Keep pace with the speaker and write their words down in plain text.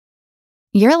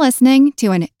You're listening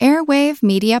to an Airwave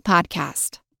Media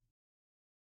Podcast.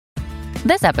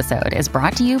 This episode is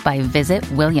brought to you by Visit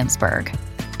Williamsburg.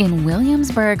 In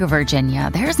Williamsburg, Virginia,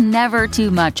 there's never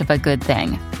too much of a good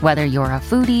thing. Whether you're a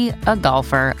foodie, a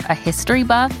golfer, a history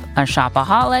buff, a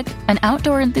shopaholic, an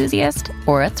outdoor enthusiast,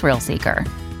 or a thrill seeker,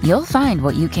 you'll find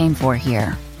what you came for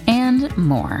here and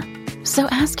more. So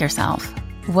ask yourself,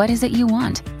 what is it you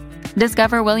want?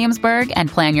 Discover Williamsburg and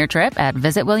plan your trip at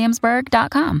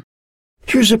visitwilliamsburg.com.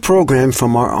 Here's a program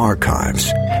from our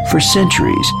archives. For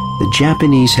centuries, the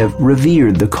Japanese have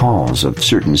revered the calls of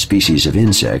certain species of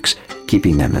insects,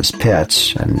 keeping them as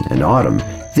pets, and in autumn,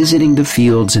 visiting the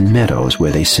fields and meadows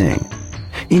where they sing.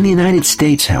 In the United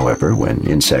States, however, when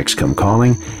insects come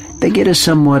calling, they get a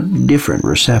somewhat different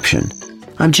reception.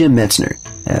 I'm Jim Metzner,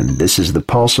 and this is The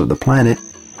Pulse of the Planet.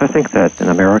 I think that in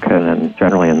America and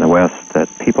generally in the West, that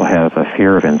people have a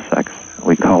fear of insects.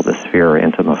 We call this fear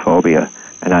entomophobia.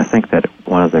 And I think that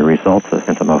one of the results of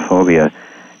entomophobia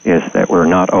is that we're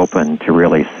not open to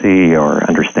really see or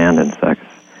understand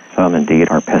insects. Some indeed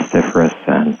are pestiferous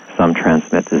and some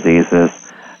transmit diseases,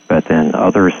 but then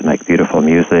others make beautiful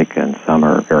music and some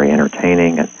are very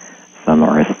entertaining and some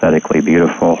are aesthetically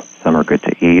beautiful, some are good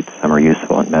to eat, some are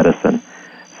useful in medicine.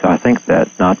 So I think that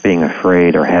not being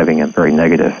afraid or having a very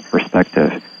negative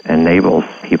perspective enables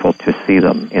people to see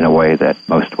them in a way that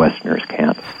most Westerners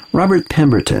can't. Robert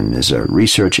Pemberton is a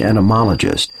research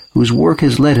entomologist whose work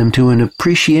has led him to an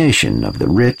appreciation of the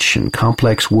rich and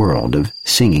complex world of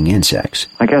singing insects.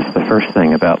 I guess the first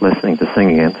thing about listening to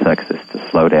singing insects is to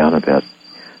slow down a bit.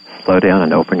 Slow down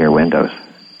and open your windows.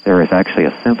 There is actually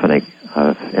a symphony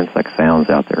of insect sounds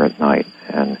out there at night,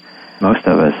 and most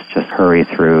of us just hurry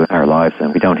through our lives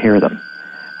and we don't hear them.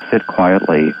 Sit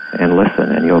quietly and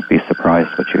listen, and you'll be surprised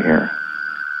what you hear.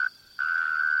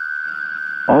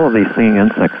 All of these singing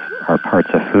insects are parts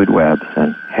of food webs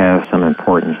and have some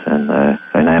importance in the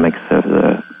dynamics of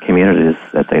the communities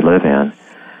that they live in.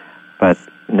 But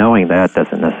knowing that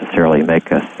doesn't necessarily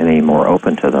make us any more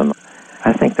open to them.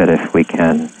 I think that if we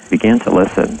can begin to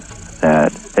listen,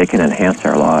 that they can enhance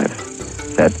our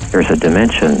lives, that there's a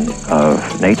dimension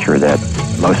of nature that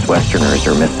most Westerners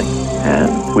are missing,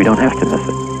 and we don't have to miss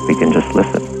it. We can just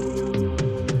listen.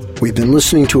 We've been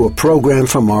listening to a program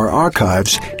from our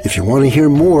archives. If you want to hear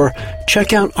more,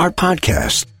 check out our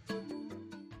podcast.